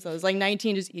humans. I was like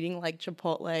 19 just eating like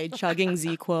Chipotle, chugging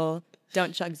ZQL.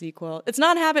 Don't chug ZQL. It's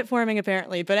not habit forming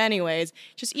apparently, but anyways,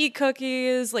 just eat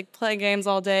cookies, like play games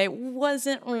all day.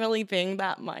 Wasn't really being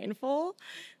that mindful.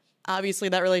 Obviously,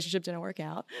 that relationship didn't work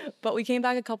out. But we came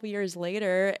back a couple years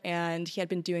later, and he had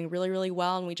been doing really, really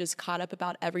well. And we just caught up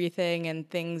about everything and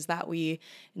things that we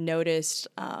noticed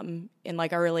in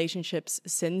like our relationships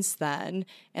since then,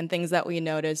 and things that we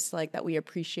noticed like that we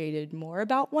appreciated more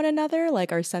about one another,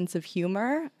 like our sense of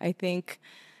humor. I think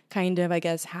kind of, I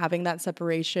guess, having that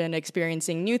separation,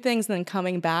 experiencing new things, and then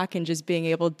coming back and just being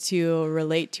able to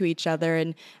relate to each other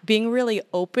and being really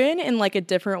open in like a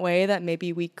different way that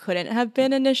maybe we couldn't have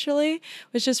been initially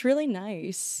was just really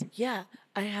nice. Yeah,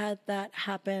 I had that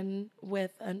happen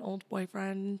with an old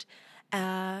boyfriend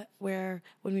where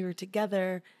when we were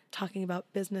together, talking about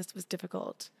business was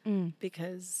difficult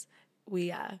because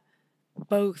we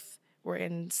both were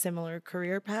in similar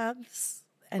career paths.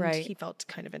 And Right. he felt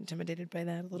kind of intimidated by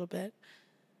that a little bit.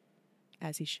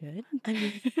 As he should. I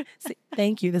mean, see,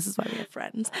 thank you. This is why we are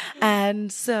friends.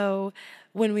 And so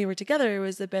when we were together, it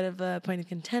was a bit of a point of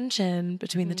contention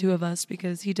between the two of us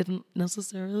because he didn't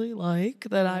necessarily like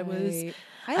that I was. Right.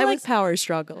 I like power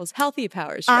struggles, healthy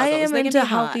power struggles. I am They can into be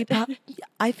healthy. hot.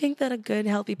 I think that a good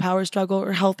healthy power struggle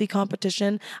or healthy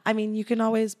competition. I mean, you can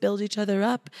always build each other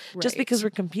up. Just Right. because we're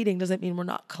competing doesn't mean we're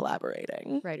not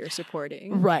collaborating. Right, or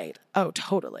supporting. Right. Oh,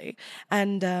 totally.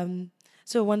 And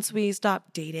so once we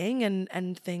stopped dating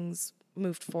and things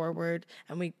moved forward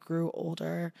and we grew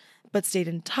older but stayed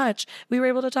in touch, we were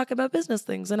able to talk about business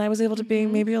things. And I was able to be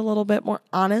maybe a little bit more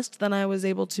honest than I was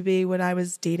able to be when I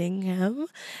was dating him.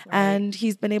 Right. And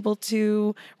he's been able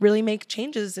to really make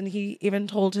changes. And he even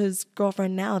told his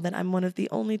girlfriend now that I'm one of the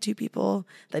only 2 people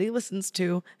that he listens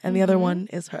to, and the other one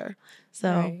is her.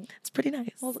 So it's pretty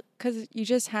nice. Well, because you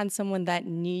just had someone that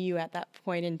knew you at that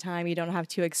point in time. You don't have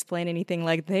to explain anything.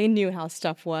 Like, they knew how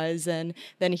stuff was. And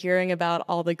then hearing about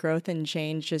all the growth and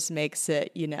change just makes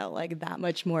it, you know, like that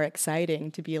much more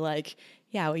exciting to be like,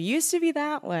 yeah, we used to be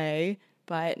that way,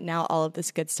 but now all of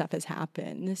this good stuff has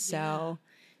happened. So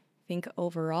I think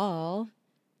overall,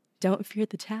 don't fear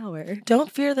the tower.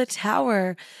 Don't fear the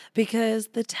tower, because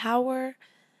the tower,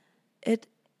 it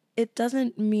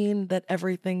doesn't mean that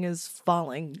everything is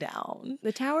falling down.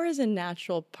 The tower is a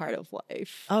natural part of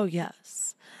life. Oh,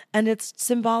 yes. And it's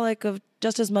symbolic of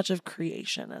just as much of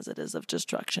creation as it is of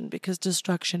destruction, because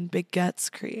destruction begets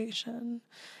creation.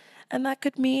 And that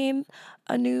could mean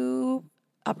a new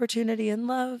opportunity in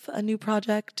love, a new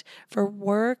project for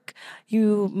work.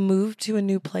 You move to a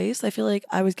new place. I feel like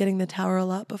I was getting the tower a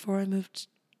lot before I moved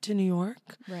to New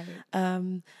York. Right.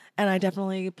 And I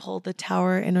definitely pulled the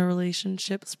tower in a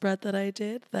relationship spread that I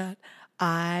did, that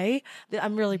I'm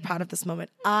really proud of this moment.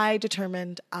 I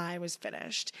determined I was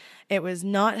finished. It was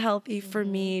not healthy for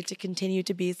me to continue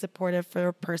to be supportive for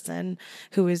a person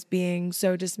who is being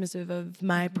so dismissive of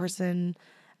my person,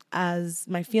 as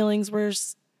my feelings were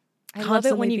I love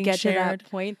it when you get shared. to that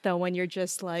point, though, when you're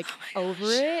just like over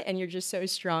it and you're just so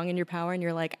strong in your power and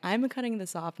you're like, I'm cutting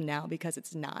this off now because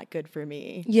it's not good for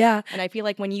me. Yeah. And I feel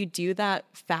like when you do that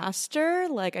faster,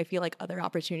 like I feel like other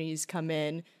opportunities come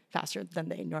in faster than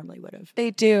they normally would have. They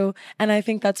do. And I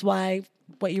think that's why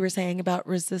what you were saying about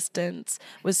resistance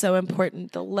was so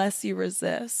important. The less you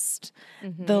resist,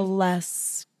 the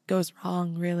less goes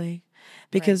wrong, really.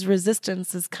 Because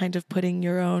resistance is kind of putting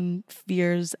your own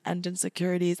fears and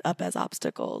insecurities up as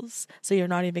obstacles. So you're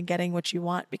not even getting what you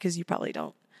want because you probably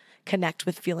don't connect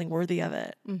with feeling worthy of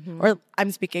it. Or I'm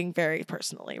speaking very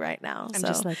personally right now. I'm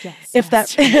just like, yes. If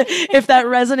that if that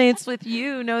resonates with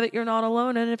you, know that you're not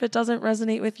alone. And if it doesn't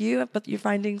resonate with you, but you're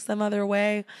finding some other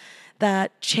way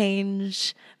that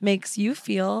change makes you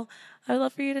feel, I'd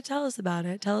love for you to tell us about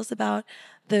it. Tell us about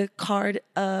the card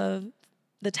of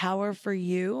the tower for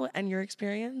you and your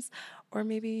experience, or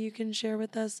maybe you can share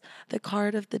with us the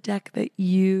card of the deck that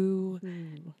you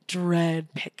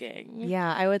dread picking.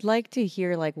 Yeah, I would like to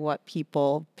hear like what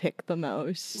people pick the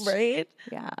most. Right?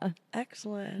 Yeah.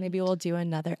 Excellent. Maybe we'll do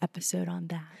another episode on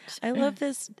that. I love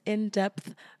this in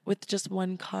depth with just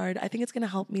one card. I think it's going to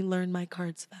help me learn my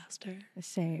cards faster.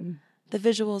 Same. The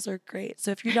visuals are great.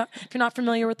 So if you're not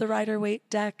familiar with the Rider-Waite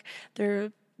deck,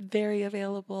 they're very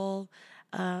available.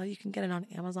 You can get it on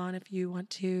Amazon if you want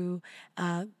to.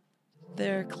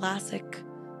 They're classic.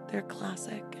 They're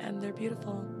classic, and they're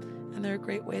beautiful, and they're a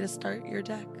great way to start your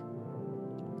deck.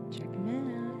 Check them out.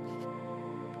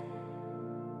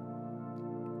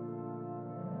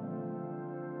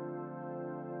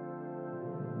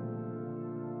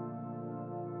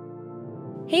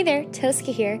 Hey there,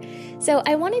 Tosca here. So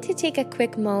I wanted to take a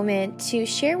quick moment to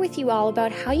share with you all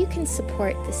about how you can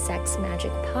support the Sex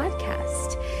Magic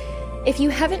podcast. If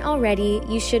you haven't already,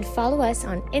 you should follow us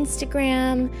on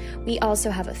Instagram. We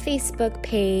also have a Facebook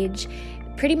page.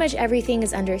 Pretty much everything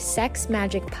is under Sex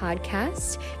Magic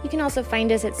Podcast. You can also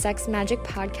find us at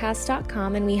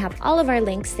sexmagicpodcast.com, and we have all of our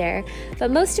links there.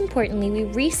 But most importantly, we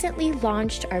recently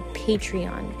launched our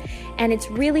Patreon, and it's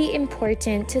really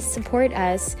important to support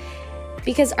us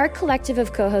because our collective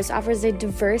of co-hosts offers a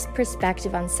diverse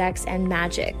perspective on sex and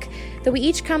magic. Though we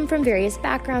each come from various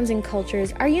backgrounds and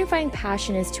cultures, our unifying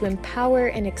passion is to empower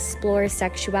and explore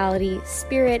sexuality,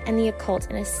 spirit, and the occult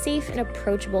in a safe and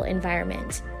approachable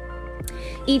environment.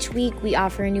 Each week, we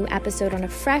offer a new episode on a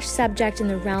fresh subject in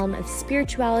the realm of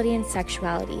spirituality and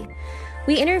sexuality.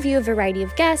 We interview a variety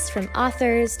of guests, from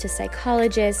authors to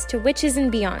psychologists to witches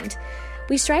and beyond.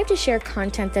 We strive to share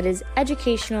content that is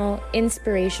educational,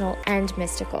 inspirational, and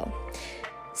mystical.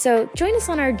 So join us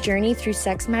on our journey through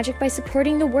sex magic by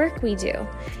supporting the work we do.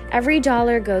 Every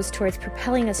dollar goes towards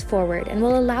propelling us forward and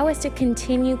will allow us to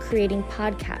continue creating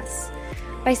podcasts.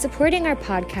 By supporting our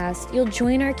podcast, you'll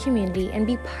join our community and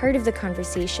be part of the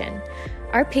conversation.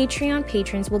 Our Patreon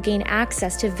patrons will gain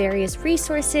access to various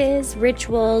resources,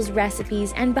 rituals,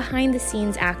 recipes, and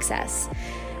behind-the-scenes access.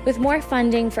 With more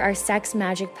funding for our Sex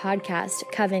Magic podcast,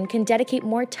 Coven can dedicate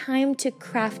more time to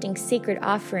crafting sacred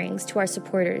offerings to our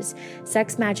supporters,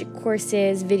 sex magic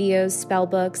courses, videos, spell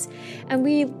books, and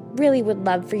we really would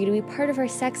love for you to be part of our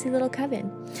sexy little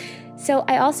coven. So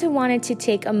I also wanted to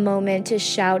take a moment to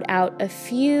shout out a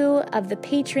few of the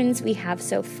patrons we have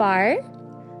so far.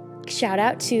 Shout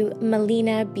out to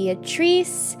Melina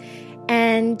Beatrice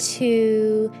and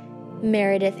to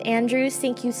Meredith Andrews.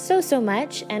 Thank you so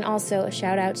much. And also a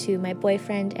shout out to my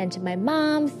boyfriend and to my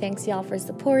mom. Thanks y'all for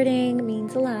supporting. It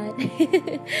means a lot.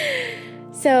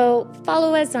 So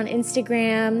follow us on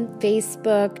Instagram,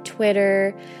 Facebook,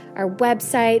 Twitter, our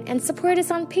website, and support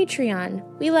us on Patreon.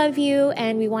 We love you,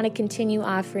 and we want to continue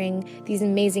offering these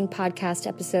amazing podcast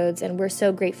episodes, and we're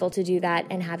so grateful to do that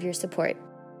and have your support.